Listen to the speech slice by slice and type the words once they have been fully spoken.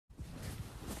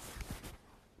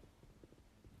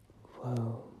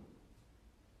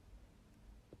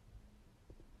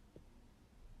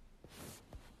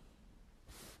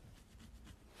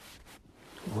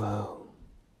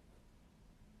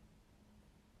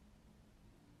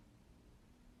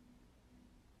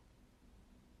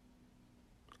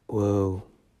와우.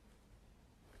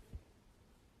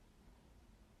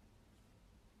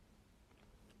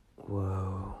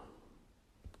 와우.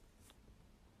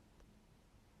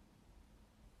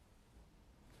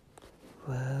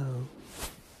 와우.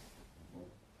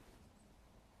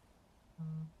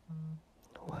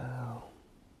 와우.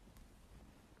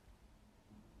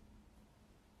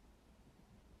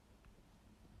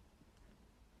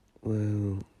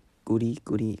 와우. 꾸리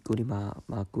꾸리 꾸리마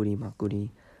마꾸리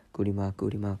꾸리마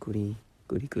꾸리마 꾸리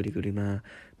꾸리 꾸리 꾸리마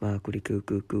마꾸리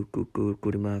꾸꾸꾸꾸꾸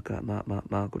꾸리마가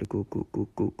마마 꾸리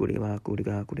꾸꾸꾸꾸 꾸리마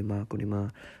꾸리가 꾸리마 꾸리마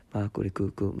마꾸리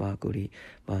꾸꾸 마꾸리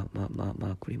마마마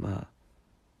마꾸리마.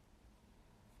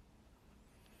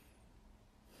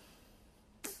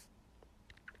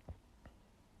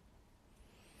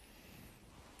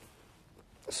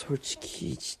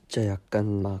 솔직히 진짜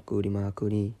약간 마꾸리마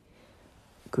꾸리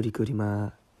꾸리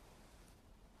꾸리마.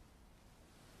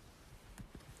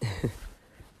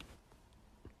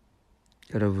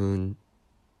 여러분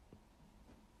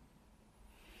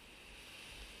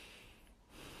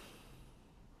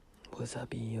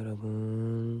와사비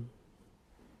여러분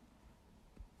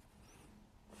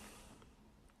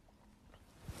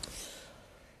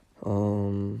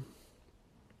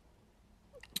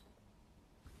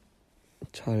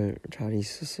잘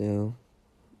있었어요.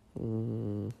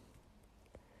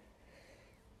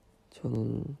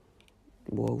 저는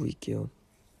뭐 하고 있게요?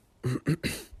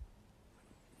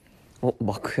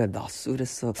 마크야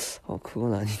나술했어.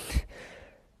 그건 아닌데.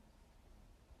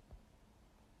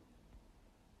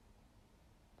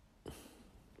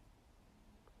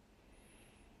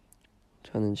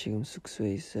 저는 지금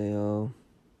숙소에 있어요.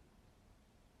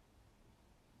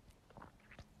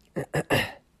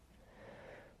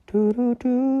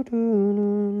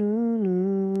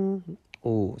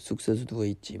 오, 숙소에서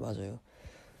누워있지. 맞아요.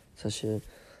 사실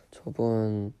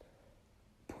저번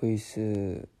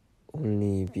보이스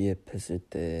온리 비앱 했을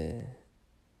때랑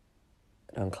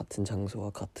같은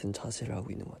장소와 같은 자세를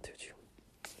하고 있는 것 같아요 지금.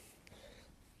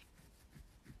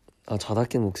 자다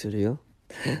깬 목소리요?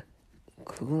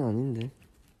 그건 아닌데.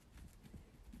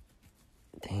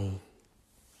 땡.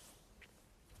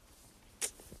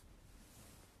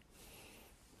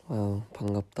 와우,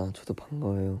 반갑다. 저도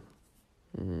반가워요.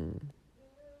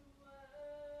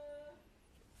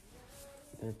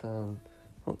 일단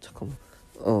잠깐만.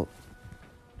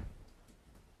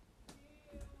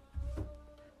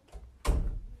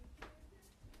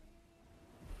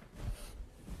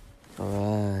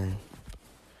 Alright.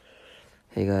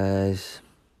 Hey guys.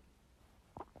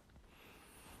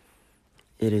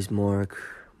 It is Mark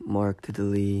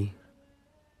Diddley.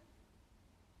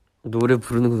 노래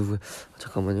부르는 거 누구야?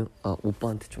 잠깐만요.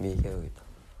 오빠한테 좀 얘기해야겠다.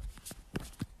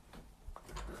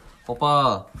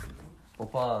 오빠,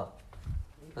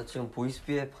 나 지금 보이스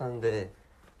비앱 하는데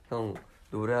형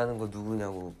노래하는 거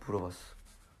누구냐고 물어봤어.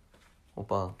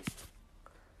 오빠.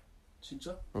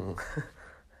 진짜? 응.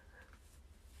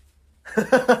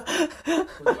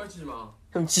 거짓말 치지 마.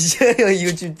 형 진짜요?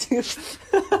 이거 지금 찍어.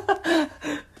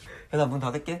 야, 나 문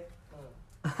닫을게.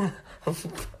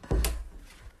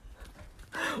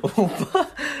 오빠,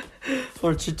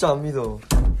 헐 진짜 안 믿어.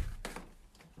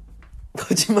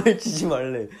 거짓말 치지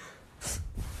말래.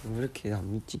 왜 이렇게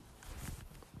안 믿지?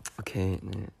 오케이,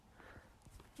 네.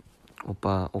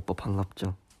 오빠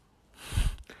반갑죠?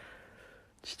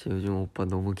 진짜 요즘 오빠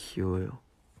너무 귀여워요.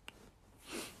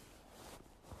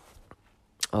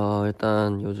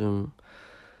 일단 요즘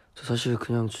저 사실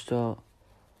그냥 진짜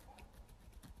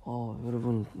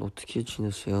여러분 어떻게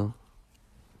지냈어요?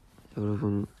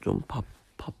 여러분 좀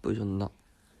바쁘셨나?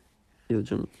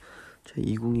 요즘 제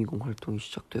 2020 활동이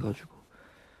시작돼가지고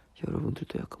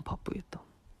여러분들도 약간 바쁘겠다.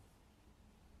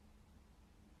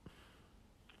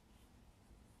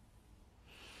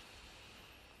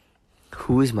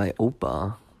 Who is my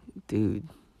oppa? Dude,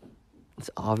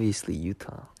 it's obviously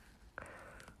Utah.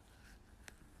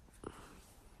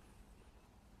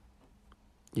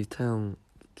 유타 형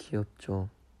귀엽죠?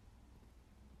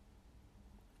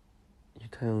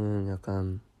 유타 형은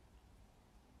약간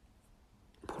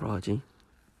뭐라 하지?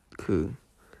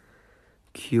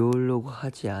 귀여우려고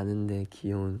하지 않은데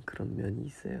귀여운 그런 면이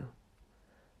있어요.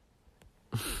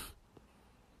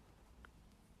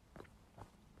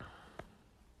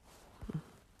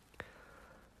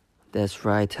 That's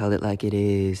right, tell it like it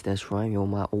is. That's right, you're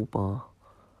my oppa.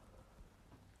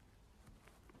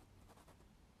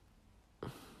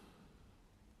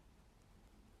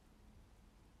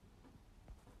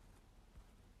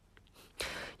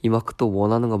 이마크 또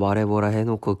원하는 거 말해보라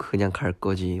해놓고 그냥 갈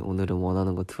거지. 오늘은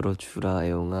원하는 거 들어주라,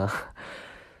 애용아.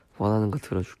 원하는 거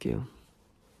들어줄게요.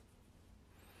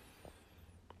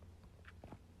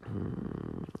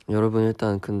 여러분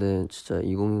일단 근데 진짜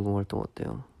 2020 활동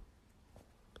어때요?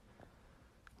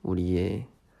 우리의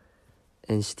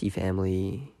NCT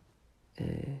패밀리의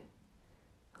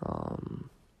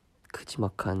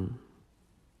크지막한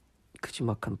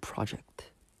프로젝트.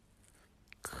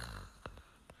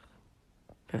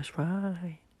 That's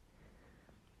right.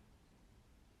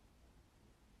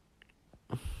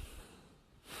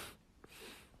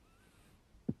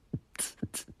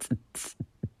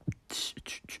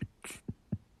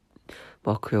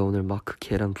 마크야 오늘 마크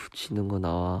계란 붙이는 거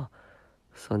나와.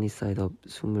 써니사이드업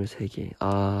 23개.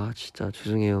 아 진짜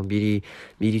죄송해요. 미리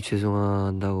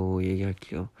죄송한다고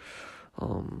얘기할게요.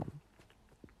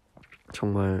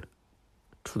 정말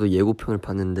저도 예고편을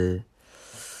봤는데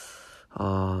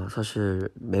사실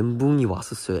멘붕이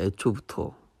왔었어요.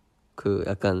 애초부터. 그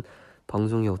약간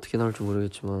방송이 어떻게 나올지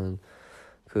모르겠지만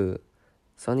그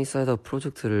써니사이드업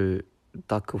프로젝트를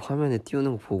딱 그 화면에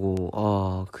띄우는 거 보고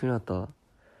큰일 났다.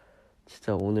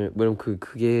 진짜 오늘 왜냐면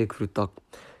그게 그리고 딱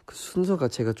그 순서가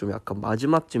제가 좀 약간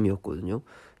마지막쯤이었거든요.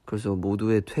 그래서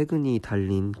모두의 퇴근이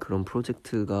달린 그런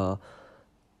프로젝트가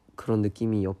그런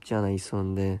느낌이 없지 않아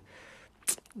있었는데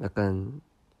약간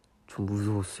좀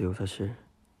무서웠어요 사실.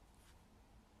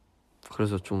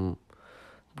 그래서 좀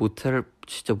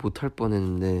진짜 못할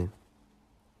뻔했는데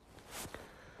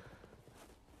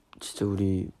진짜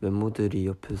우리 멤버들이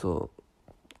옆에서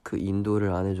그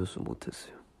인도를 안 해줘서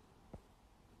못했어요.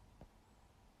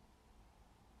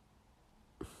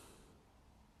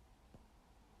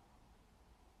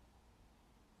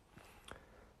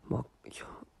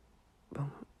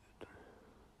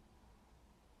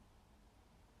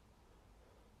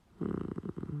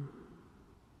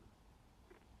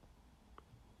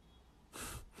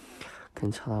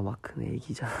 괜찮아 마크는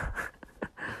애기잖아.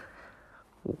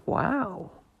 와우.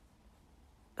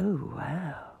 오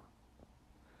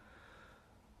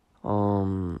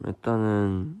와우.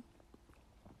 일단은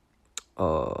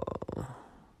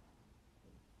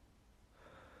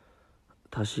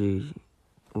다시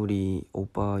우리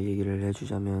오빠 얘기를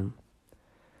해주자면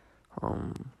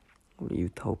우리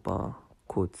유타 오빠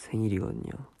곧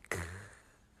생일이거든요.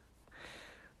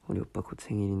 우리 오빠 곧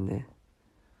생일인데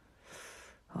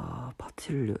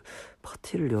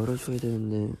파티를 열어줘야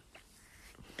되는데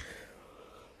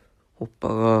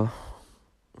오빠가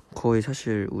거의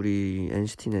사실 우리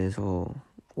NCT 내에서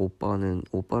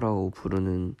오빠라고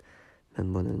부르는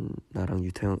멤버는 나랑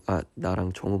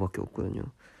나랑 정우밖에 없거든요.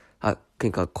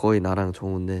 그러니까 거의 나랑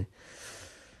정우인데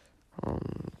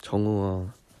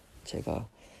정우와 제가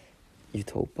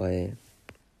유타 오빠의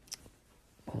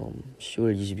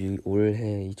 10월 26일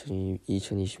올해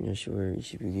 2020년 10월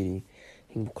 26일이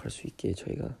행복할 수 있게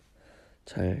저희가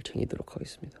잘 챙기도록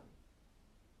하겠습니다.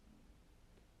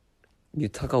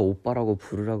 유타가 오빠라고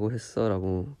부르라고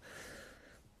했어라고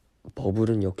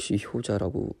버블은 역시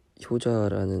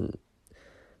효자라는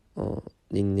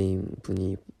닉네임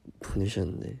분이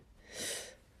보내셨는데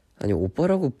아니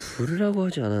오빠라고 부르라고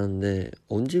하지 않았는데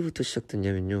언제부터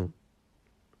시작됐냐면요.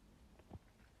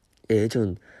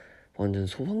 예전 완전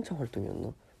소방차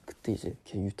활동이었나? 그때 이제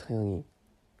유타 형이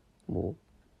뭐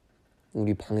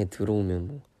우리 방에 들어오면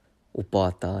뭐 오빠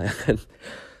왔다 약간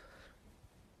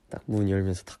딱 문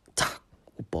열면서 탁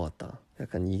오빠 왔다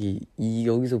약간 이게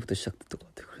여기서부터 시작됐던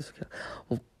것 같아요. 그래서 그냥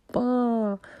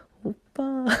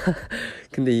오빠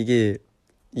근데 이게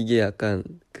약간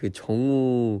그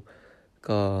정우가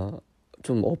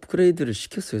좀 업그레이드를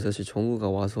시켰어요. 사실 정우가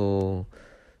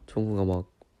막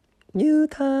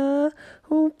유타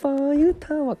오빠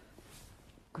유타 막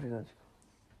그래가지고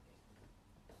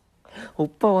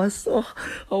오빠 왔어.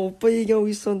 오빠 얘기하고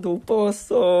있었는데 오빠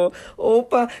왔어.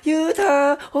 오빠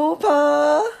유타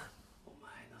오빠.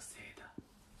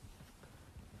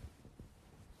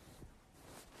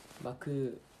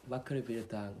 마크를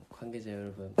비롯한 관계자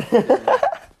여러분,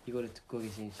 이거를 듣고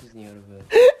계신 시즈니 여러분,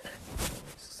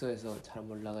 숙소에서 잘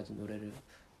몰라가지고 노래를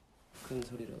큰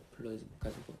소리로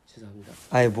불러가지고 죄송합니다.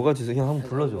 아니 뭐가 죄송해요. 한번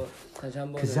불러줘. 다시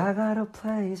한번. Cause I got a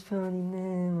place 편히 내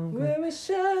Where we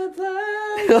shall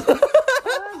fly.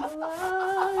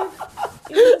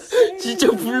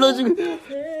 진짜 불러주고.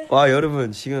 와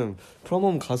여러분 지금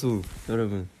프로몸 가수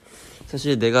여러분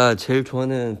사실 내가 제일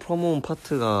좋아하는 프로몸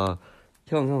파트가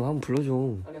형 한번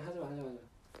불러줘. 아니 하지마.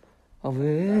 아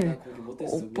왜? 나 거기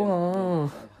못했어. 오빠.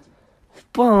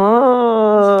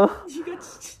 네가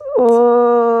진짜.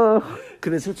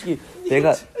 근데 솔직히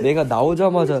내가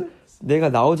나오자마자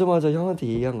형한테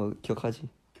얘기한 거 기억하지?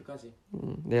 교까지.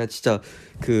 내가 진짜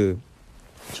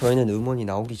저희는 음원이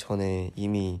나오기 전에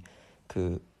이미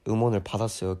그 음원을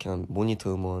받았어요. 그냥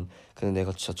모니터 음원. 근데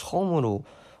내가 진짜 처음으로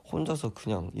혼자서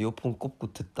그냥 이어폰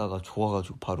꽂고 듣다가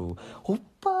좋아가지고 바로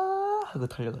오빠 하고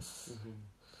달려갔어.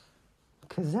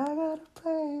 Cause I got a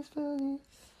place for you.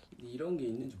 이런 게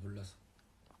있는지 몰랐어.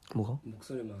 뭐가?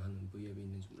 목소리만 하는 V앱이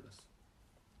있는지 몰랐어.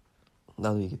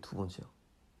 나도 이게 두 번째야.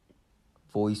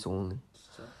 Voice only.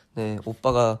 진짜? 네,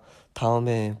 오빠가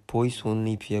다음에 보이스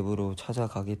온리 비앱으로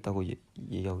찾아가겠다고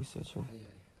얘기하고 있어요 지금. 아니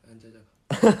안 찾아가.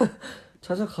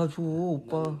 찾아가줘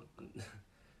오빠. 나는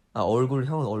아 얼굴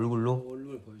형은 얼굴로?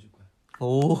 얼굴 보여줄 거야.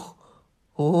 오.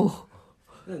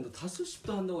 근데 너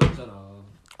 5시부터 한다고 했잖아.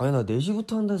 아니 나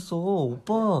 4시부터 한다 했어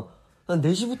오빠. 난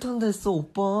 4시부터 한다 했어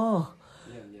오빠.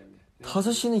 미안.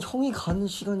 5시는 형이 가는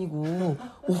시간이고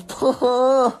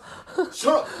오빠.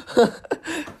 싫어.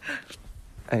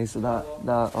 알겠어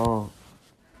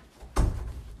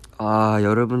아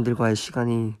여러분들과의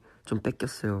시간이 좀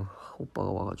뺏겼어요.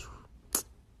 오빠가 와가지고.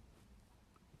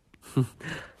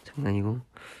 장난이고.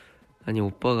 아니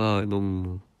오빠가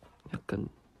너무 약간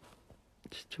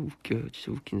진짜 웃겨요.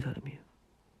 진짜 웃긴 사람이에요.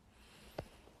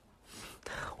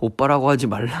 오빠라고 하지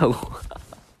말라고.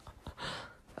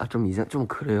 아 좀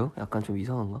그래요? 약간 좀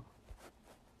이상한가?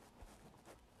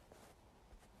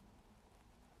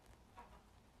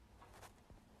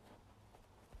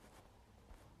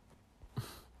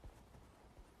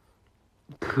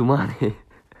 그만해.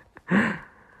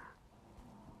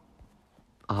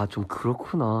 아 좀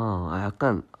그렇구나. 아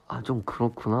약간 좀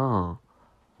그렇구나.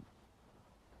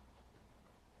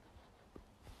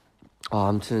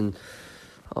 아무튼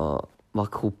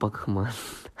마크 오빠 그만.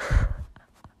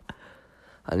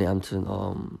 아니 아무튼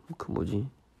그 뭐지?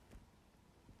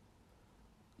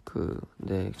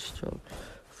 네 진짜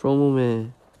From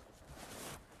Home의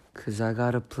Cause I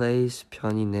got a place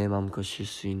편히 내 맘껏 쉴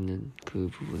수 있는 그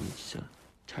부분이 진짜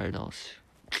잘 나왔어요.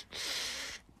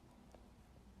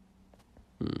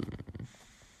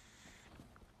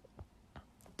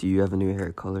 Do you have a new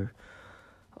hair color?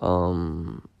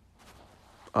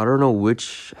 I don't know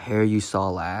which hair you saw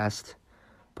last,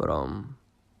 but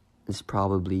it's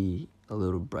probably a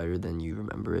little brighter than you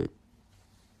remember it,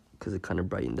 because it kind of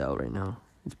brightened out right now.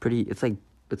 It's like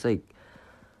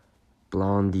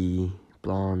blondish.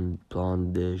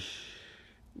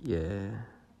 Yeah.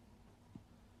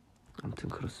 아무튼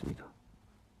그렇습니다.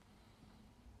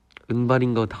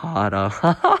 은발인 거 다 알아.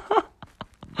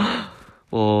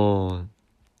 와,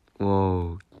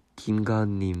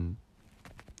 김가은님.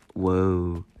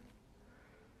 Whoa.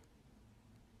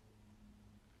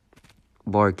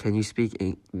 Mark, can you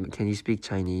speak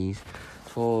Chinese?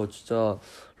 저 진짜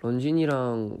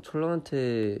런쥔이랑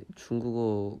철랑한테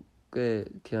중국어 꽤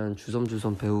그냥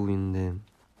주섬주섬 배우고 있는데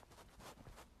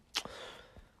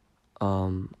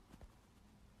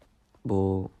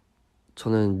뭐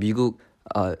저는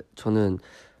저는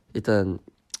일단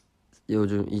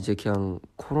요즘 이제 그냥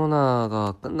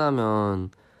코로나가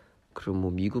끝나면 그럼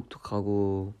뭐 미국도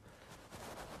가고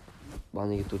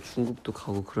만약에 또 중국도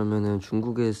가고 그러면은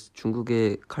중국에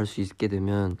갈 수 있게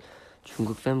되면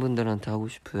중국 팬분들한테 하고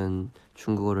싶은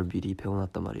중국어를 미리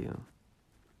배워놨단 말이에요.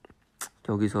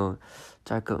 여기서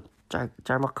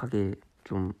짤막하게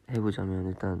좀 해보자면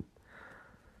일단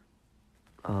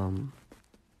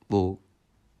뭐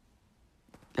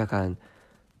약간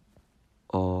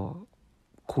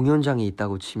공연장이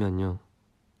있다고 치면요.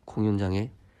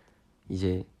 공연장에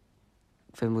이제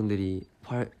팬분들이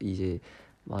이제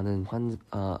많은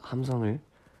함성을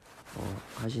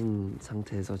하신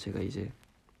상태에서 제가 이제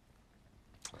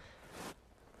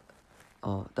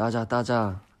大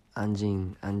家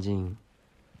안징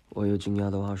我有重要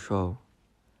的话说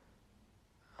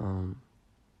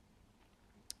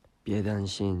别担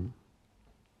心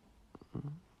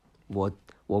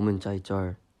我们在这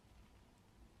儿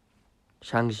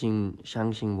相信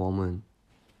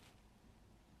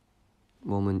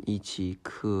我们一起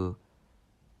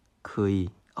可以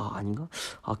아닌가?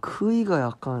 크이가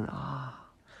약간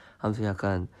아무튼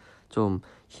약간 좀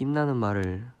힘나는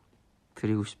말을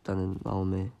드리고 싶다는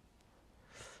마음에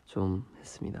좀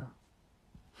했습니다.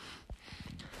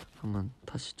 한번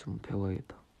다시 좀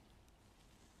배워야겠다.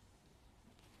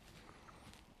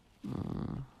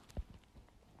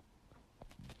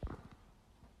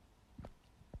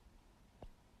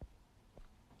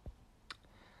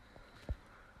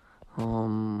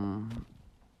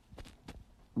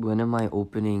 When am I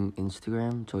opening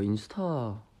Instagram? 저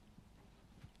인스타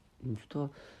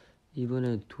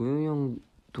이번에 도영이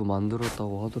형도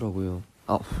만들었다고 하더라고요.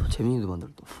 재민이도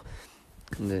만들었다.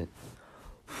 근데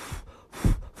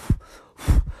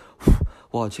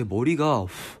와, 제 머리가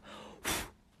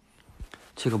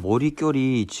제가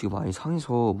머릿결이 지금 많이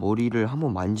상해서 머리를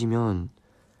한번 만지면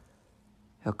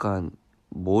약간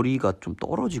머리가 좀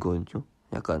떨어지거든요.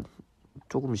 약간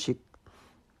조금씩.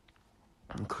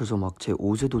 그래서 막 제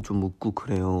옷에도 좀 묻고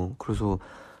그래요. 그래서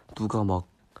누가 막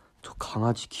저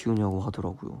강아지 키우냐고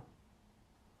하더라고요.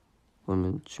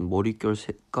 그러면 지금 머릿결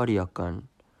색깔이 약간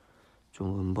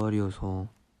좀 은발이어서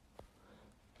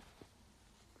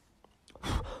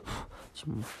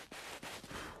지금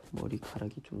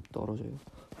머리카락이 좀 떨어져요.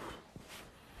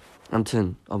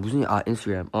 아무튼 무슨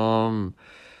인스타그램.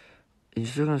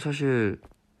 인스타그램 사실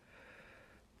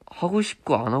하고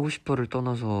싶고 안 하고 싶어를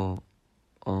떠나서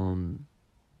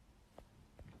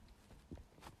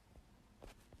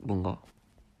뭔가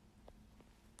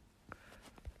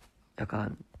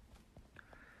약간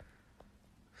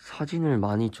사진을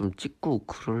많이 좀 찍고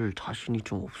그럴 자신이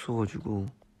좀 없어가지고,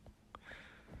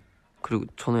 그리고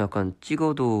저는 약간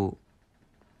찍어도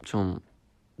좀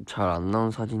잘 안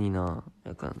나온 사진이나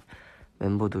약간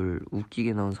멤버들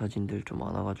웃기게 나온 사진들 좀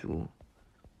많아가지고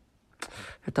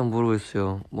일단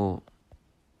모르겠어요. 뭐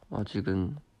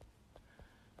아직은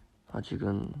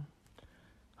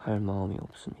할 마음이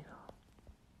없습니다.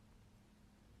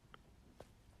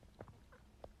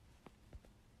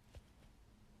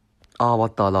 아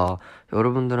맞다, 나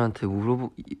여러분들한테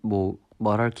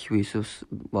말할 기회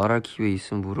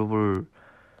있으면 물어볼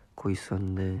거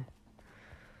있었는데,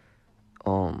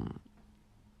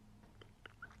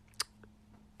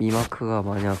 미마크가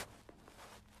만약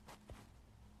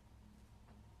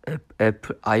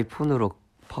애플 아이폰으로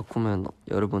바꾸면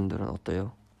여러분들은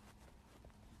어때요?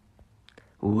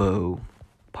 와우,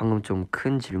 방금 좀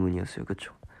큰 질문이었어요,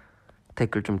 그쵸?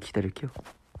 댓글 좀 기다릴게요.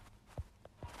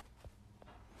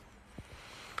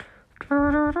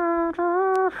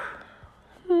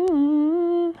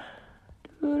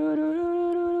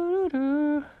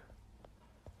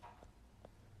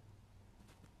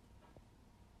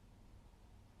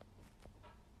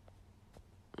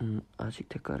 아직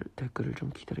댓글을 좀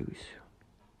기다리고 있어요.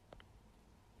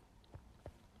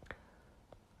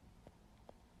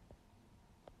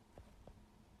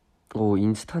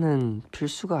 인스타는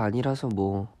필수가 아니라서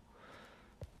뭐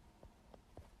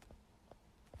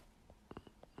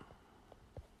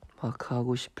마크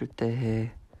하고 싶을 때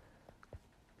해.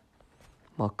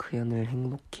 마크야 늘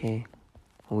행복해.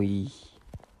 오이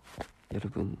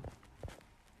여러분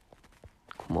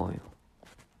고마워요.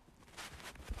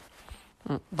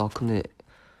 나 근데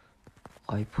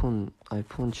아이폰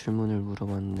질문을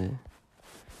물어봤는데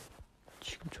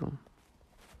지금 좀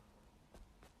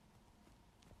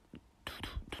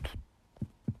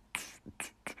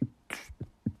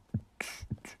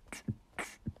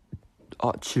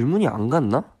질문이 안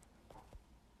갔나?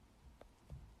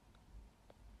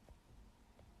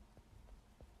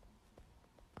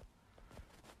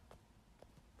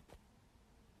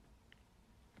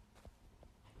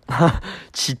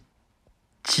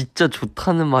 진짜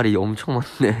좋다는 말이 엄청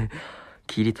많네.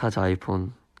 길이 타자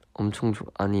아이폰. 엄청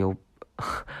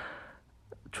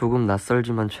조금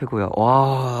낯설지만 최고야.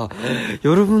 와,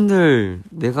 여러분들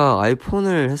내가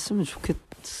아이폰을 했으면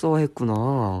좋겠어 했구나.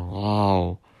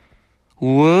 와우.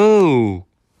 와우.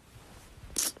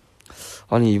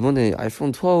 아니 이번에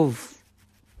아이폰 12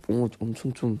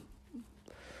 엄청 좀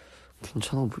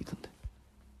괜찮아 보이던데.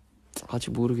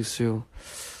 아직 모르겠어요.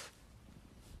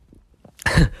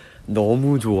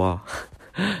 너무 좋아.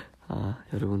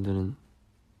 여러분들은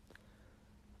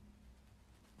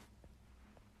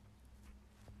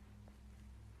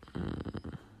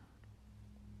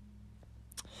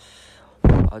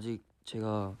아직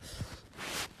제가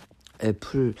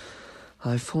애플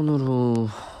아이폰으로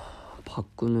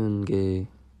바꾸는 게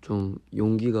좀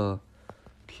용기가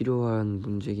필요한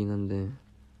문제긴 한데,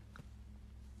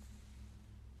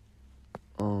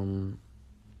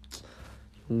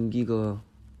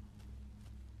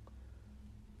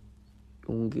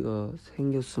 용기가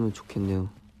생겼으면 좋겠네요.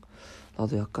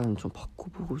 나도 약간 좀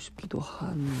바꿔보고 싶기도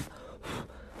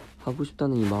하고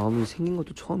싶다는 이 마음이 생긴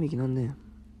것도 처음이긴 한데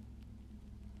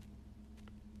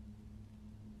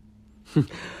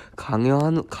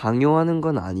강요하는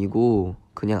건 아니고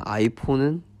그냥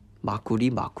아이폰은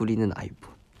마구리는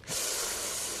아이폰.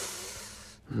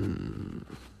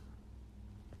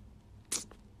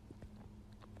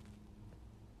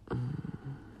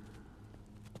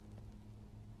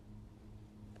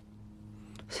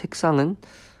 색상은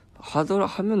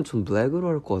하면 전 블랙으로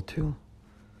할 것 같아요.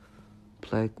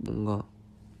 블랙 뭔가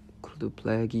그래도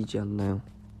블랙이지 않나요?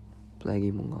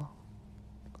 블랙이 뭔가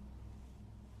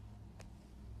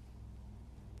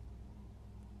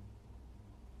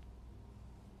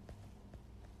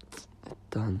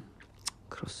일단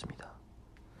그렇습니다.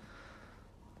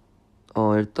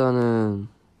 일단은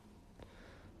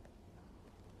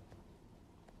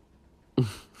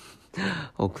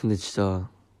근데 진짜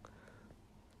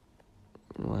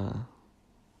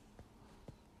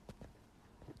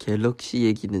갤럭시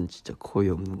얘기는 진짜 거의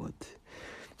없는 것 같아.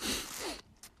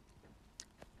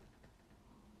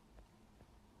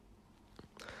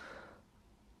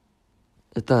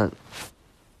 일단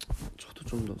저도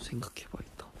좀 더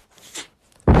생각해봐야겠다.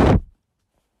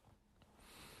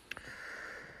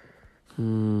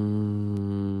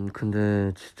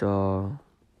 근데 진짜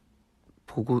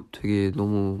되게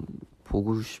너무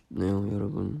보고 싶네요,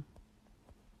 여러분.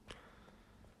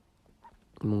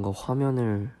 뭔가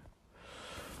화면을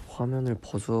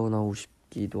벗어나고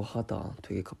싶기도 하다.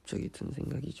 되게 갑자기 든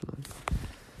생각이지만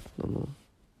너무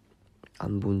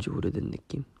안 본 지 오래된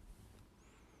느낌.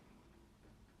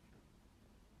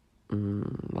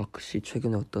 마크 씨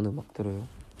최근에 어떤 음악 들어요?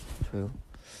 저요?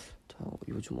 자,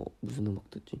 요즘 무슨 음악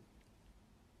듣지?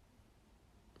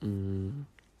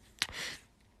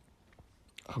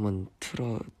 한번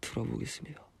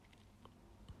틀어보겠습니다.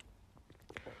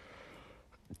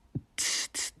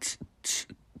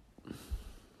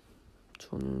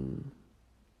 저는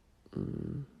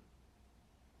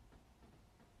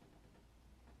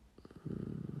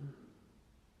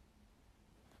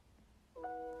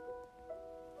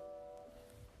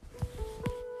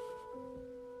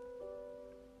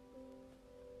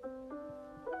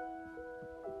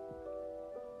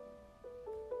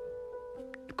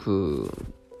그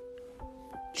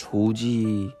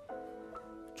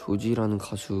조지라는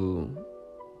가수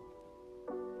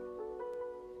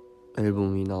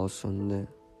앨범이 나왔었는데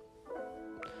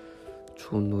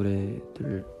좋은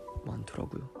노래들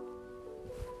많더라고요.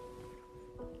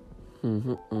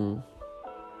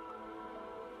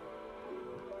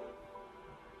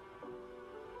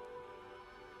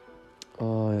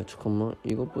 아, 야, 잠깐만.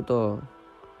 이것보다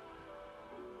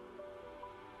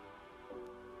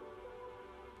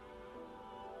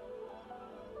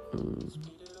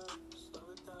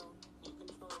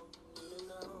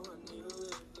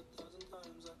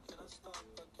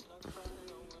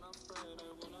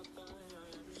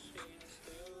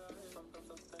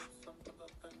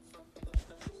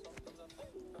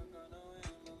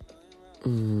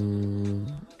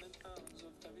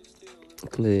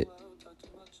근데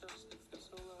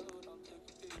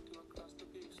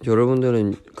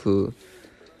여러분들은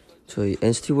저희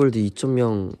NCT 월드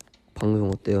 2.0 방송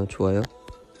어때요? 좋아요?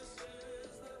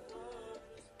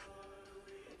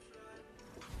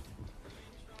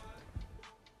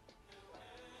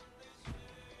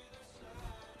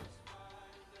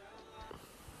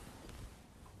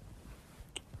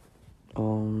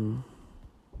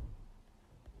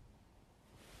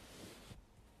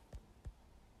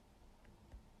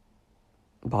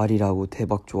 말이라고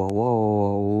대박 좋아.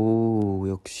 오,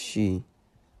 역시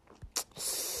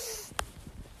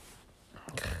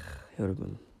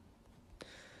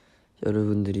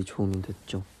여러분들이 좋으면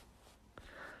됐죠.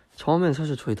 처음엔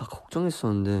사실 저희 다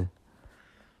걱정했었는데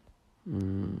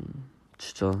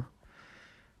진짜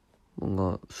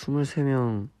뭔가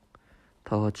 23명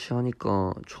다 같이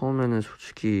하니까 처음에는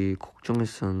솔직히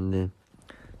걱정했었는데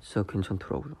진짜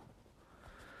괜찮더라고요.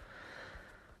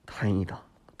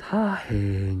 다행이다.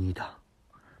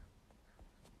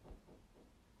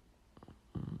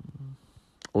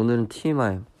 오늘은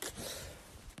TMI.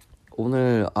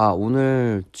 오늘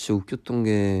진짜 웃겼던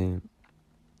게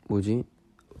뭐지?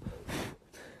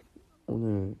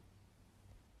 오늘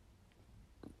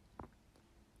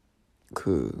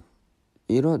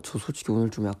저 솔직히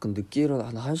오늘 좀 약간 늦게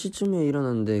한 1시쯤에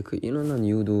일어났는데 일어난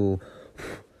이유도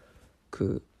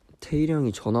태일이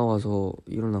형이 전화 와서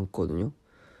일어났거든요.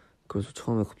 그래서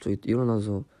처음에 갑자기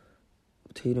일어나서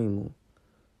태일이 형이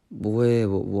뭐해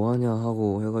뭐하냐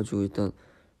하고 해가지고 일단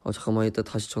잠깐만 이따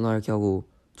다시 전화할게 하고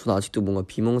저는 아직도 뭔가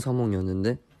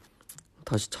비몽사몽이었는데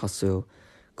다시 잤어요.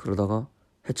 그러다가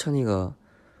해찬이가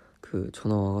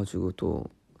전화 와가지고 또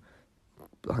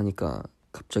하니까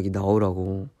갑자기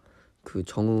나오라고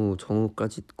정우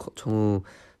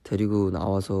데리고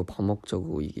나와서 밥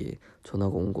먹자고 이게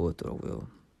전화가 온 거였더라고요.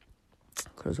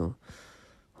 그래서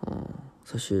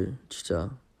사실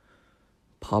진짜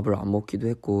밥을 안 먹기도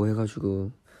했고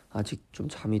해가지고 아직 좀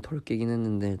잠이 덜 깨긴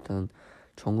했는데 일단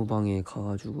정우 방에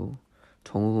가가지고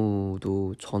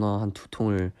정우도 전화 한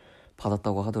 2통을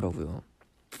받았다고 하더라고요.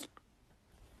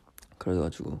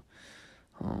 그래가지고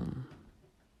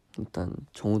일단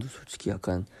정우도 솔직히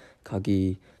약간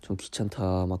가기 좀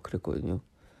귀찮다 막 그랬거든요.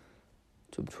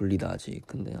 좀 졸리다 아직.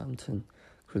 근데 아무튼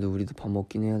그래도 우리도 밥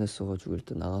먹긴 해야 됐어가지고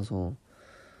일단 나가서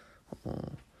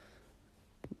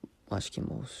맛있게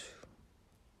먹었어요.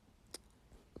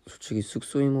 솔직히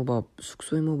숙소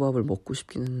이모밥을 먹고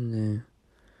싶긴 했는데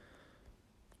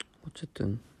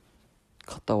어쨌든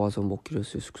갔다 와서 먹기로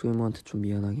했어요. 숙소 이모한테 좀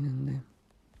미안하긴 했는데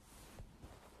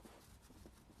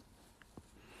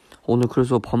오늘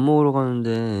그래서 밥 먹으러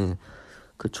가는데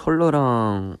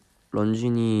철러랑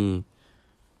런쥔이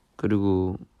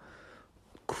그리고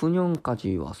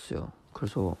쿤형까지 왔어요.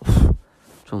 그래서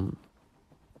좀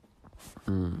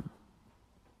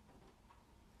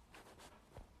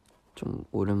좀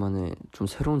오랜만에 좀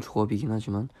새로운 조합이긴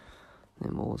하지만 네,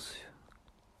 먹었어요.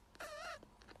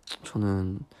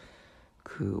 저는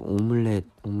그 오믈렛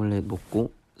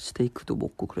먹고 스테이크도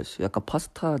먹고 그랬어요. 약간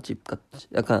파스타 집 같이,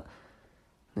 약간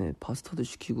네, 파스타도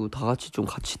시키고 다 같이 좀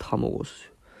같이 다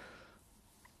먹었어요.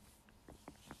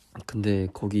 근데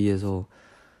거기에서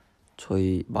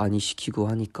저희 많이 시키고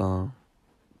하니까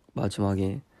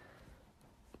마지막에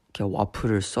그냥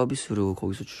와플을 서비스로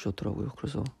거기서 주셨더라고요.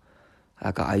 그래서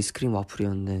약간 아이스크림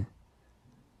와플이었는데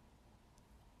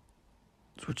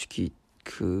솔직히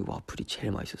그 와플이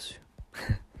제일 맛있었어요.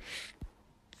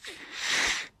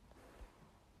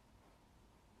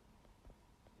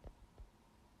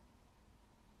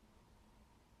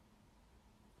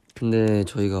 근데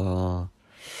저희가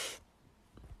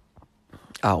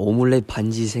오믈렛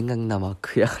반지 생각나 막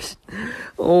그냥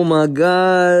오 마이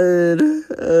갓.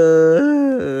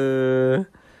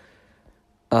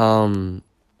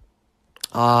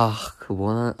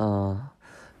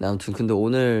 네, 아무튼 근데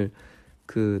오늘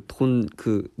그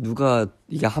누가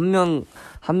이게 한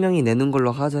명이 내는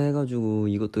걸로 하자 해가지고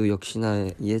이것도 역시나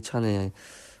이해찬의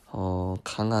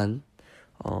강한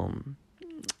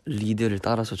리드를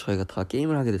따라서 저희가 다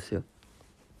게임을 하게 됐어요.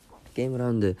 게임을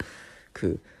하는데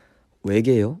그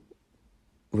외계어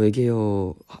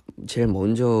제일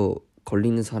먼저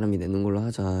걸리는 사람이 내는 걸로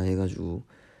하자 해가지고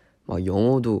막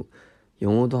영어도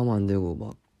하면 안 되고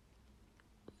막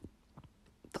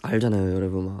알잖아요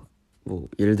여러분. 막 뭐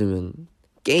예를 들면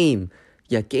게임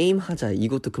하자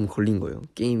이것도 그럼 걸린 거예요.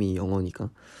 게임이 영어니까.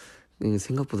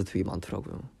 생각보다 되게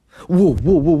많더라고요. 오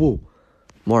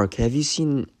Mark, have you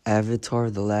seen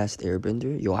Avatar: The Last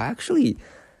Airbender? Yo, I actually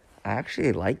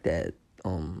like that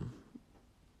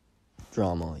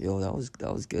drama. Yo, that was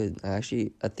good. I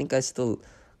think I still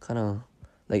kind of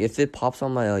like if it pops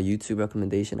on my YouTube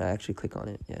recommendation, I actually click on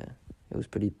it. Yeah, it was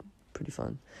pretty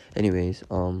fun. Anyways,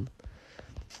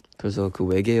 그래서 그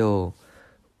외계어가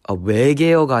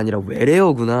아니라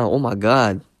외래어구나. 오 마이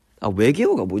갓.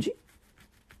 외계어가 뭐지?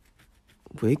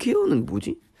 외계어는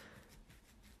뭐지?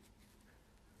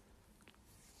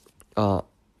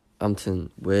 아무튼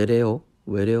외래어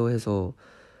해서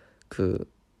그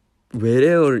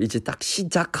외래어를 이제 딱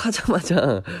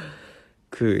시작하자마자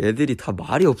그 애들이 다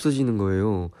말이 없어지는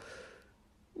거예요.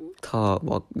 다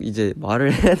막 이제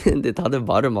말을 해야 되는데 다들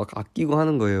말을 막 아끼고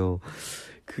하는 거예요.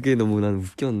 그게 너무 난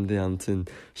웃겼는데 아무튼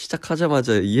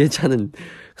시작하자마자 이해찬은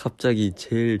갑자기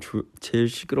제일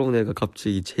시끄러운 애가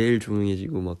갑자기 제일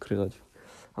조용해지고 막 그래가지고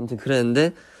아무튼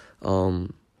그랬는데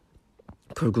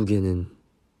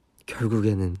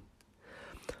결국에는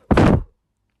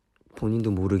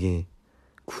본인도 모르게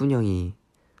쿤형이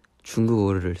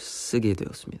중국어를 쓰게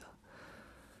되었습니다.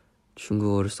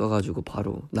 중국어를 써가지고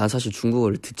바로 난 사실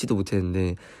중국어를 듣지도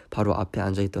못했는데 바로 앞에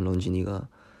앉아있던 런쥔이가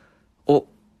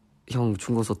형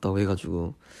중국어 썼다고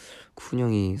해가지고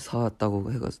쿤형이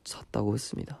샀다고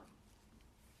했습니다.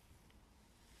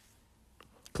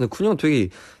 근데 쿤형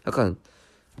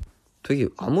되게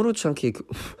아무렇지 않게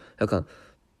약간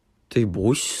되게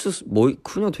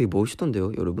쿤형 되게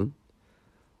멋있던데요 여러분.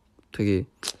 되게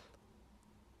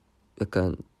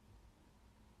약간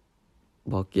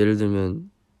막 예를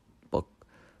들면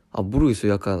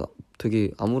모르겠어요. 약간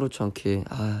되게 아무렇지 않게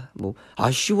뭐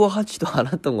아쉬워하지도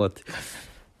않았던 것 같아요.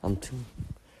 아무튼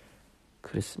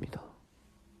그랬습니다.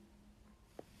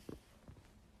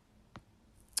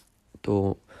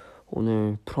 또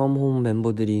오늘 프롬홈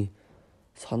멤버들이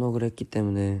산옥을 했기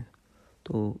때문에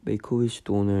또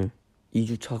메이크어위시도 오늘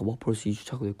 2주차가 벌써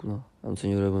 2주차가 됐구나.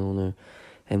 아무튼 여러분 오늘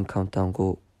M 카운트다운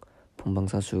꼭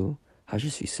본방사수 하실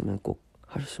수 있으면 꼭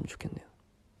하셨으면 좋겠네요.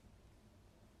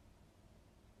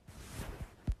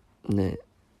 네,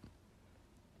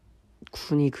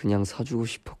 쿤이 그냥 사주고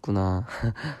싶었구나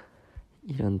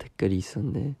이런 댓글이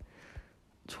있었는데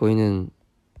저희는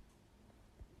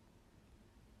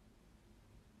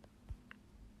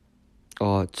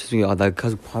죄송해요. 나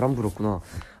계속 바람 불었구나.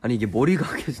 아니 이게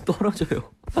머리가 계속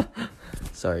떨어져요.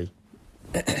 Sorry.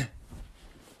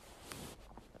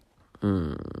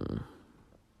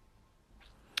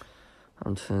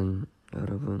 아무튼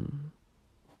여러분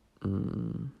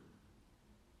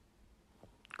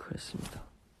그랬습니다.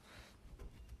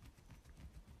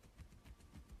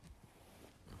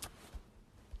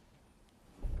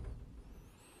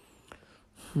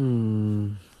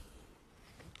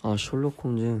 셜록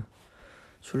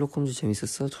홈즈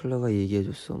재밌었어? 철러가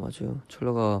얘기해줬어. 맞아요.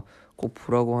 철러가 꼭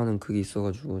보라고 하는 그게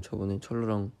있어가지고 저번에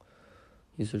철러랑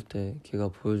있을 때 걔가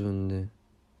보여줬는데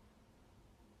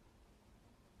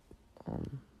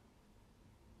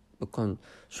약간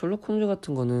셜록 홈즈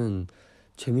같은 거는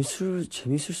재밌을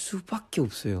수밖에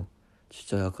없어요.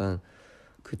 진짜 약간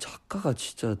그 작가가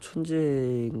진짜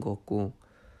천재인 것 같고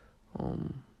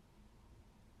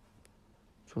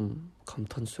좀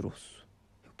감탄스러웠어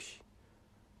역시.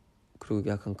 그리고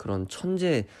약간 그런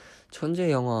천재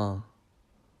영화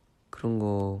그런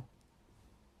거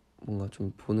뭔가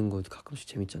좀 보는 거 가끔씩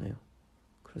재밌잖아요.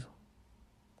 그래서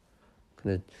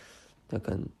근데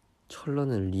약간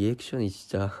철러는 리액션이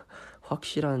진짜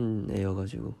확실한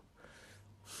애여가지고,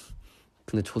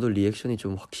 근데 저도 리액션이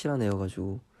좀 확실한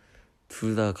애여가지고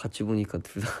둘 다 같이 보니까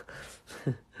둘 다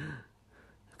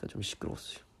약간 좀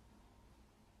시끄러웠어요.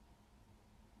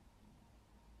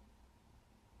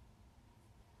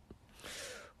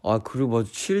 아 그리고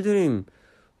맞아, 칠드림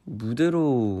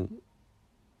무대로,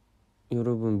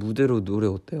 여러분 무대로 노래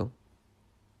어때요?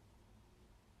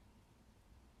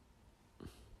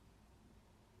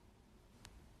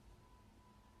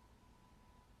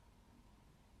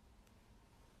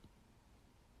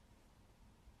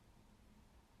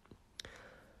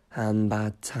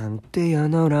 한바탕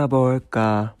뛰어놀아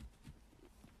볼까.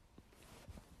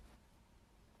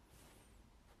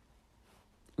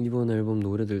 이번 앨범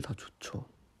노래들 다 좋죠.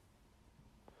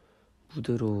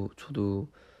 무대로 저도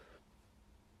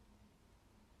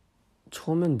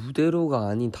처음엔 무대로가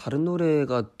아닌 다른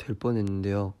노래가 될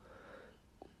뻔했는데요.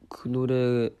 그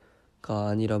노래가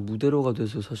아니라 무대로가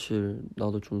돼서 사실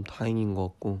나도 좀 다행인 것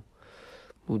같고,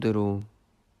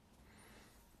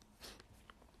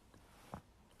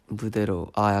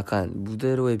 약간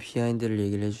무대로의 비하인드를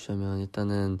얘기를 해주자면,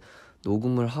 일단은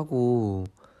녹음을 하고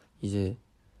이제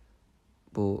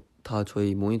뭐 다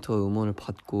저희 모니터 음원을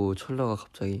받고 철러가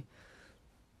갑자기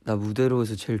나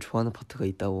무대로에서 제일 좋아하는 파트가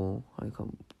있다고 하니까,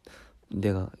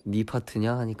 내가 네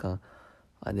파트냐 하니까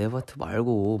내 파트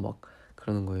말고 막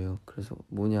그러는 거예요. 그래서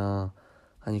뭐냐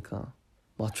하니까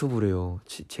맞춰보래요.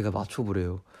 제가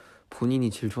맞춰보래요.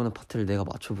 본인이 제일 좋아하는 파트를 내가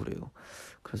맞춰보래요.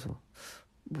 그래서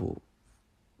뭐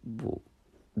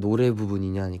노래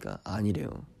부분이냐 하니까 아니래요.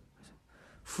 그래서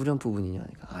후렴 부분이냐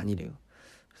하니까 아니래요.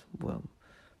 그래서 뭐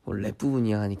랩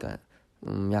부분이야 하니까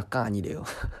약간 아니래요.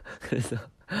 그래서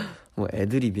뭐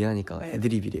애드립이 하니까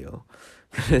애드립이래요.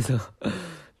 그래서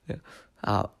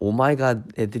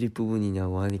오마이갓 애드립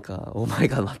부분이냐고 하니까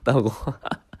오마이갓 맞다고.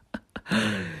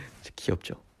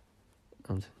 귀엽죠.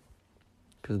 아무튼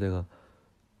그래서 내가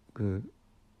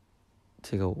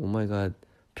제가 오마이갓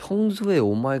평소에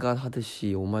오마이갓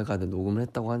하듯이 오마이갓을 녹음을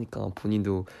했다고 하니까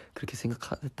본인도 그렇게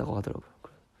생각했다고 하더라고요.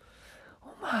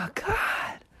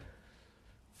 오마이갓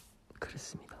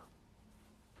그랬습니다.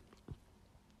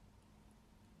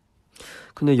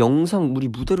 근데 우리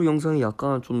무대로 영상이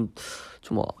약간 좀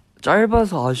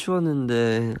짧아서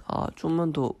아쉬웠는데,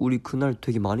 좀만 더, 우리 그날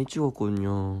되게 많이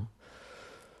찍었거든요.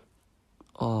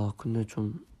 근데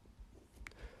좀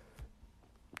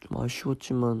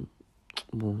아쉬웠지만,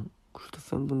 뭐, 그래도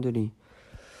팬분들이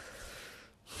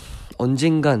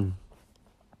언젠간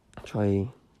저희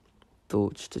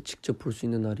또 진짜 직접 볼 수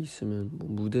있는 날이 있으면, 뭐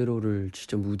무대로를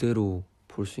진짜 무대로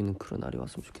볼 수 있는 그런 날이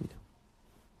왔으면 좋겠네요.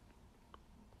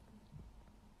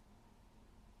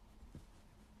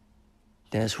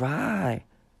 That's right.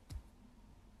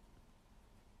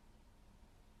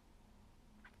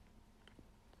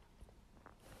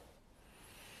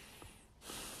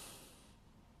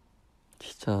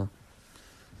 진짜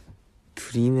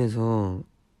드림에서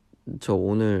저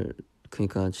오늘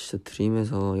그러니까 진짜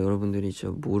드림에서 여러분들이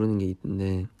진짜 모르는 게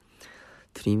있는데,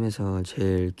 드림에서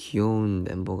제일 귀여운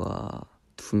멤버가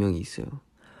 2명이 있어요.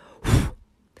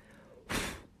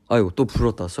 아이고 또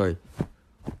불었다. 쏘리.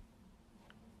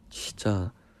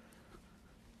 진짜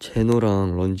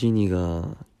제노랑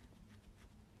런쥔이가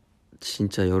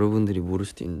진짜 여러분들이 모를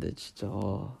수도 있는데 진짜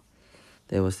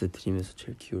내가 봤을 때 드림에서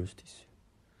제일 귀여울 수도 있어요.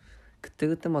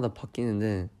 그때마다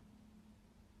바뀌는데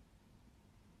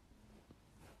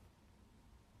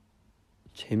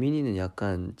재민이는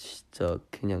약간 진짜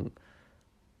그냥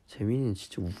재민이는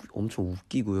진짜 엄청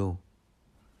웃기고요.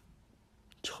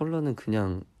 철러는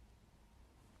그냥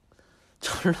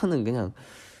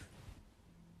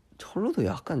철러도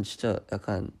약간 진짜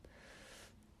약간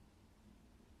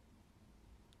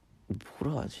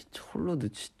뭐라 하지? 철러도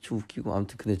진짜 웃기고.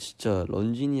 아무튼 근데 진짜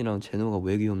런쥔이랑 제노가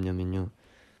왜 귀엽냐면요,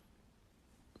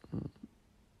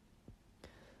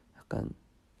 약간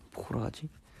뭐라 하지?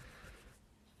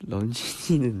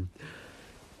 런쥔이는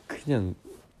그냥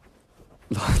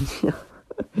런쥔이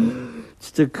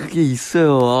진짜 그게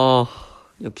있어요.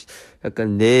 역시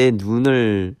약간 내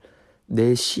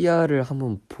시야를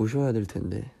한번 보셔야 될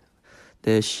텐데,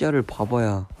 내 시야를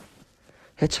봐봐야.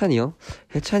 해찬이요?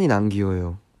 해찬이는 안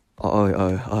귀여워요.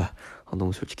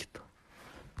 너무 솔직했다.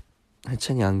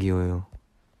 해찬이 안 귀여워요.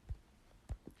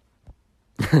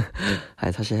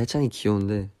 아니 사실 해찬이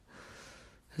귀여운데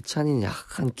해찬이는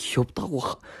약간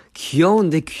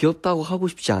귀여운데 귀엽다고 하고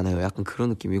싶지 않아요. 약간 그런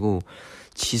느낌이고,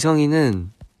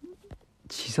 지성이는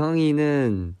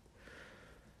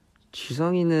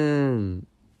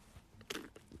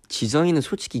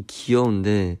솔직히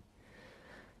귀여운데,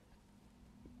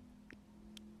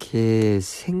 걔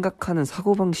생각하는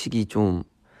사고방식이 좀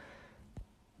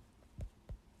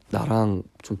나랑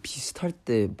좀 비슷할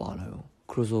때 많아요.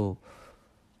 그래서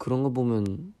그런 거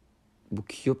보면 뭐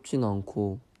귀엽진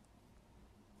않고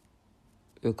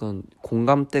약간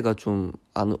공감대가 좀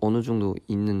어느 정도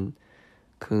있는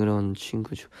그런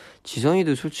친구죠.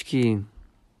 지성이도 솔직히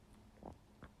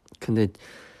근데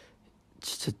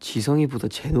진짜 지성이보다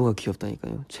제노가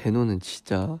귀엽다니까요. 제노는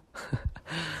진짜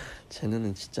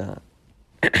진짜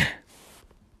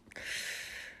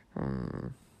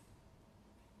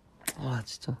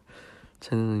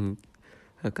제노는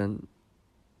약간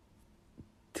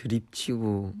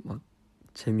드립치고 막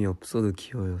재미없어도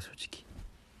귀여워요, 솔직히.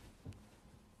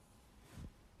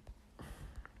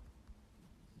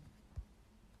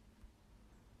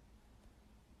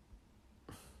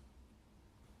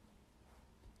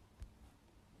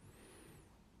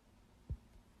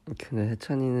 근데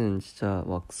해찬이는 진짜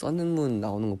막 써는문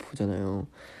나오는 거 보잖아요.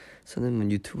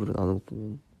 써는문 유튜브로 나오는 거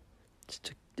보면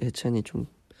진짜 해찬이 좀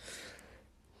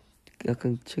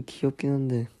약간 진짜 귀엽긴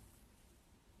한데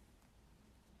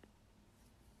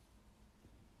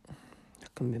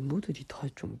약간 멤버들이 다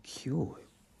좀 귀여워요.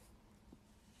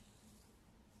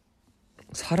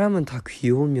 사람은 다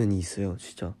귀여운 면이 있어요,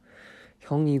 진짜.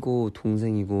 형이고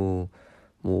동생이고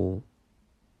뭐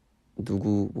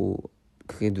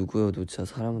그게 누구여도 진짜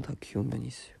사람은 다 귀여운 면이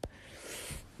있어요.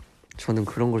 저는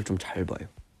그런 걸 좀 잘 봐요.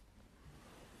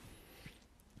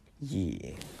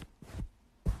 예.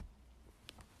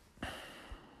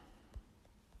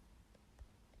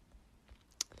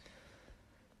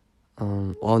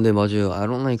 네, 맞아요. I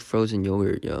don't like frozen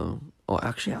yogurt, yo.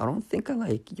 Actually, I don't think I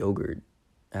like yogurt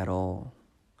at all.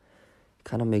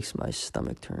 Kind of makes my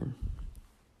stomach turn.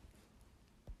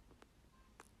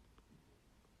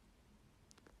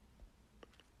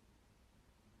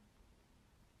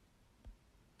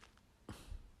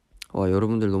 와,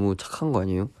 여러분들 너무 착한 거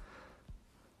아니에요?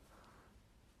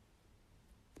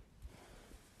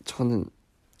 저는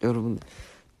여러분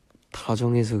다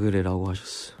정해서 그래라고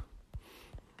하셨어요.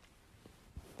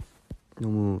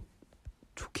 너무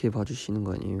좋게 봐주시는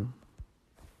거 아니에요?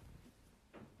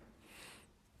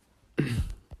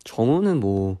 정우는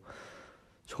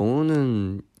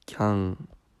그냥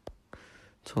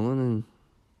정우는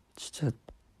진짜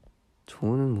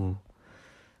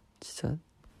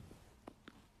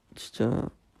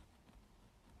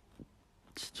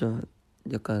진짜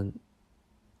약간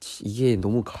이게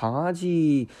너무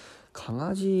강아지랑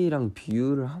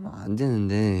비유를 하면 안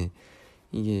되는데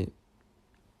이게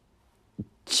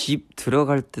집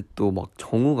들어갈 때 또 막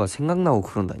정우가 생각나고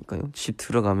그런다니까요. 집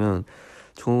들어가면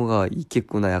정우가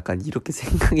있겠구나 약간 이렇게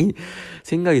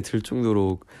생각이 들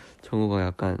정도로 정우가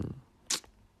약간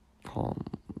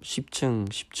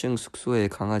 10층 숙소의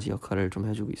강아지 역할을 좀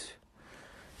해주고 있어요.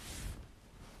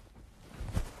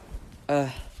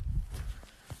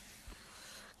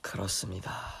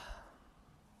 그렇습니다.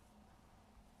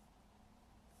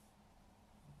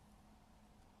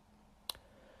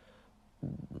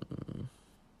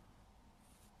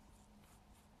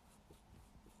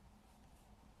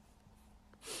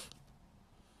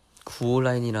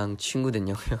 구호라인이랑 친구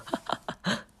됐냐고요?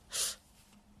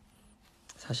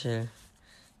 사실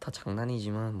다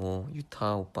장난이지만 뭐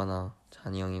유타 오빠나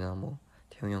잔이 형이나 뭐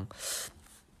태용 형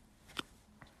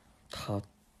다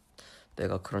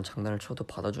내가 그런 장난을 쳐도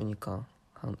받아주니까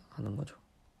하는 거죠.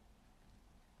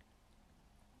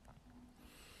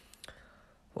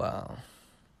 와우.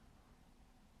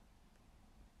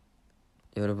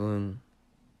 여러분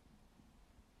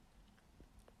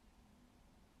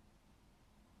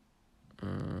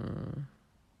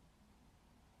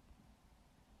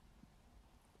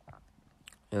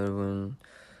여러분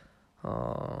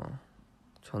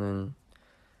저는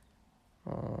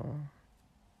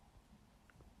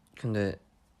근데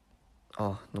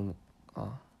너무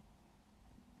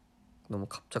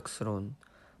갑작스러운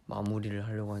마무리를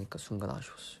하려고 하니까 순간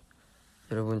아쉬웠어요.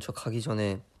 여러분 저 가기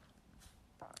전에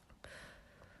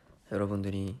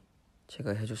여러분들이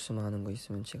제가 해줬으면 하는 거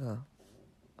있으면 제가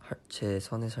제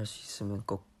선에 살 수 있으면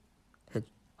꼭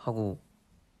하고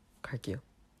갈게요.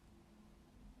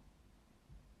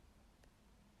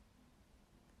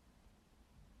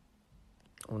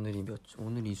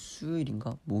 오늘이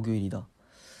수요일인가? 목요일이다.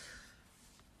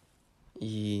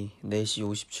 이 4시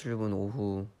 57분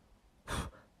오후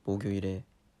목요일에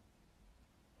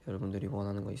여러분들이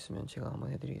원하는 거 있으면 제가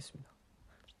한번 해드리겠습니다.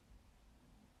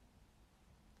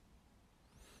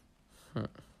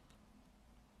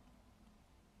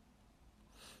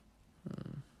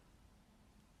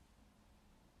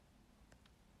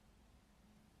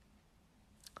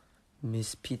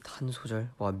 미스핏 한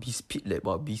소절. 와 미스핏 랩.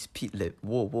 와 미스핏 랩.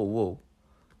 워워워.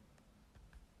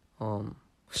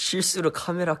 실수로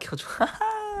카메라 켜줘.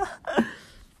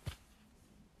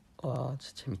 와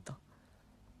진짜 재밌다.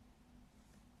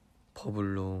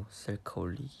 버블로 셀카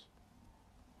올리기.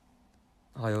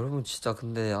 아 여러분 진짜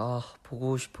근데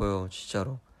보고 싶어요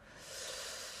진짜로.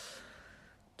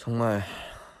 정말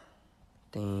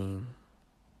땡.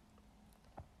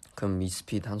 그럼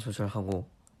미스핏 한 소절 하고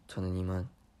저는 이만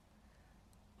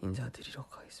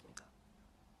인사드리도록 하겠습니다.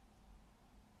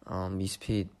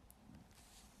 미스핏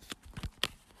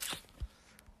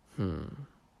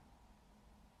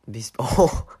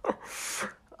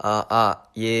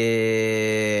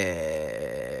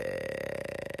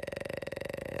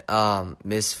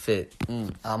misfit.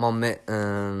 I'm a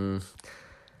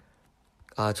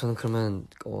저는 그러면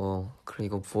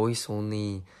그리고 voice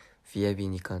only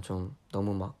V앱이니까 좀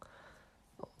너무 막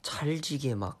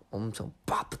찰지게 막 엄청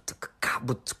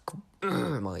빠부트크까부트크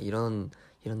막 이런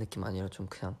느낌 아니라 좀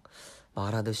그냥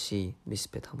말하듯이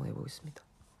misfit 한번 해보겠습니다.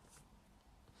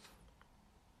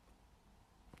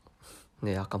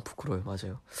 네, 약간 부끄러워요.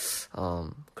 맞아요.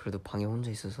 그래도 방에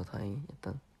혼자 있어서 다행히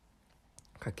일단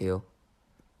갈게요.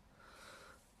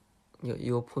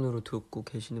 이어폰으로 듣고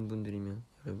계시는 분들이면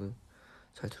여러분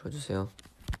잘 들어주세요.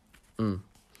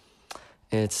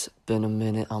 It's been a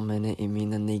minute, 이미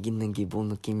난 이기는 기분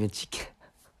느끼며 지켜.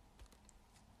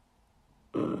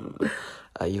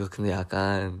 이거 근데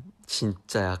약간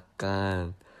진짜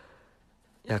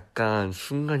약간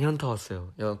순간 현타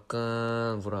왔어요.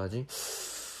 약간 뭐라 하지?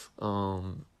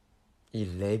 이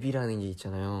랩이라는 게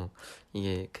있잖아요.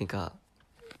 이게 그러니까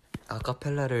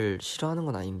아카펠라를 싫어하는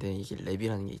건 아닌데 이게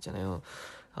랩이라는 게 있잖아요.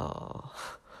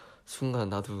 순간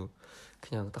나도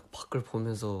그냥 딱 밖을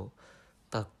보면서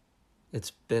딱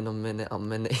It's been a minute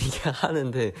이게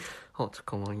하는데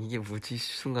잠깐만 이게 뭐지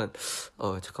순간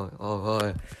잠깐만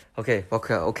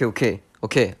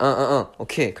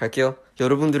오케이 갈게요.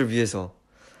 여러분들을 위해서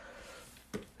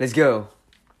Let's go.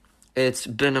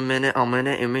 It's been a minute,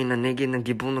 이미 난 이기는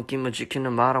기분 느낌을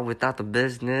지키는 말아 without the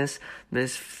business.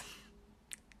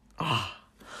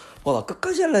 나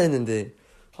끝까지 하려 했는데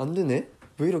안 되네.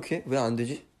 왜 이렇게? 왜 안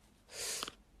되지?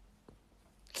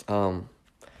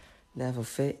 Never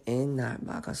fit in 날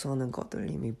막아서는 것들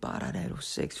이미 바라대로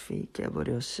 6 feet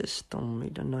깨버려 system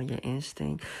믿어 너의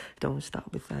instinct Don't stop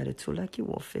with attitude like you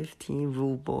were 15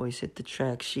 Rude boys hit the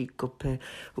track 시급해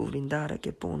우린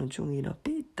다르게 보는 중이라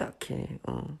삐딱해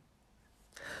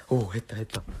오 했다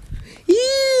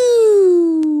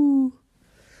이유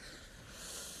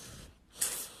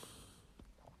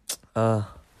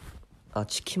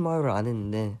치킨 마요를 안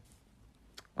했는데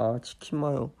치킨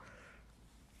마요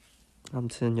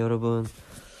아무튼 여러분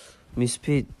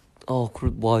미스핏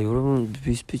여러분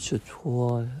미스핏 진짜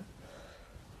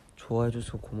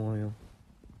좋아해줘서 고마워요.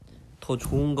 더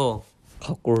좋은 거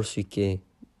갖고 올 수 있게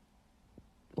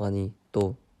많이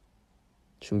또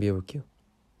준비해볼게요.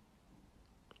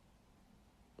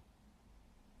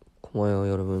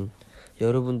 고마워요 여러분.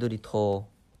 여러분들이 더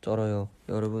쩔어요.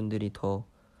 여러분들이 더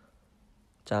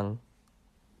짱.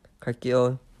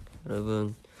 갈게요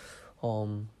여러분.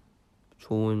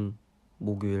 좋은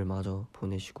목요일 마저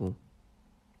보내시고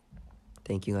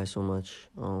Thank you guys so much.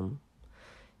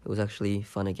 It was actually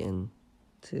fun again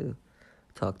to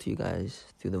talk to you guys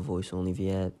through the voice only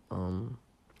Viet.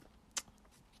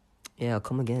 Yeah, I'll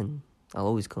come again. I'll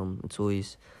always come. It's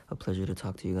always a pleasure to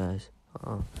talk to you guys.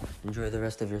 Enjoy the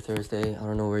rest of your Thursday. I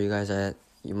don't know where you guys are at.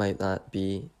 You might not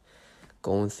be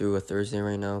going through a Thursday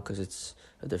right now because it's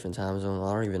a different time zone.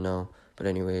 I don't even know. But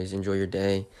anyways, enjoy your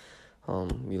day.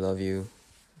 We love you.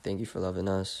 Thank you for loving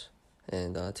us.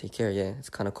 And take care. Yeah, it's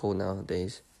kind of cold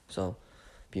nowadays. So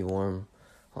be warm.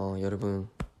 여러분,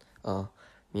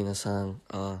 미나상,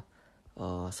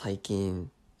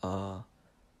 사이킨,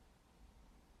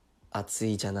 暑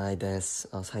いじゃないです。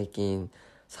最近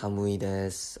寒いで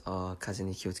す。風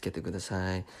に気をつけてくだ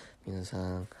さい。皆さ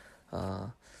ん、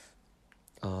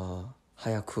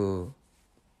早く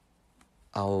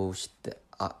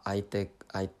会いた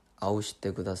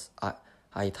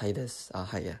いです。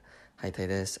会いたい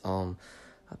です。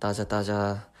大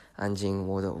家安静，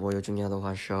我有重要的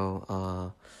话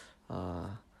说。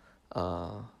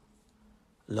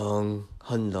冷，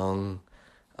很冷。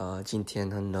今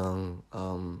天很冷。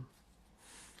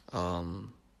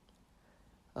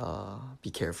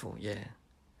be careful. Yeah.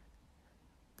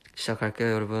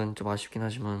 시작할게요, 여러분. 좀 아쉽긴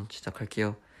하지만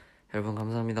시작할게요. 여러분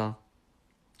감사합니다.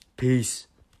 Peace.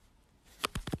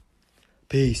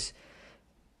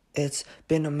 It's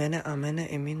been a minute,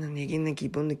 의미는 이기는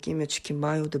기분 느끼며 치킨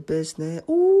마요 the business.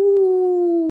 오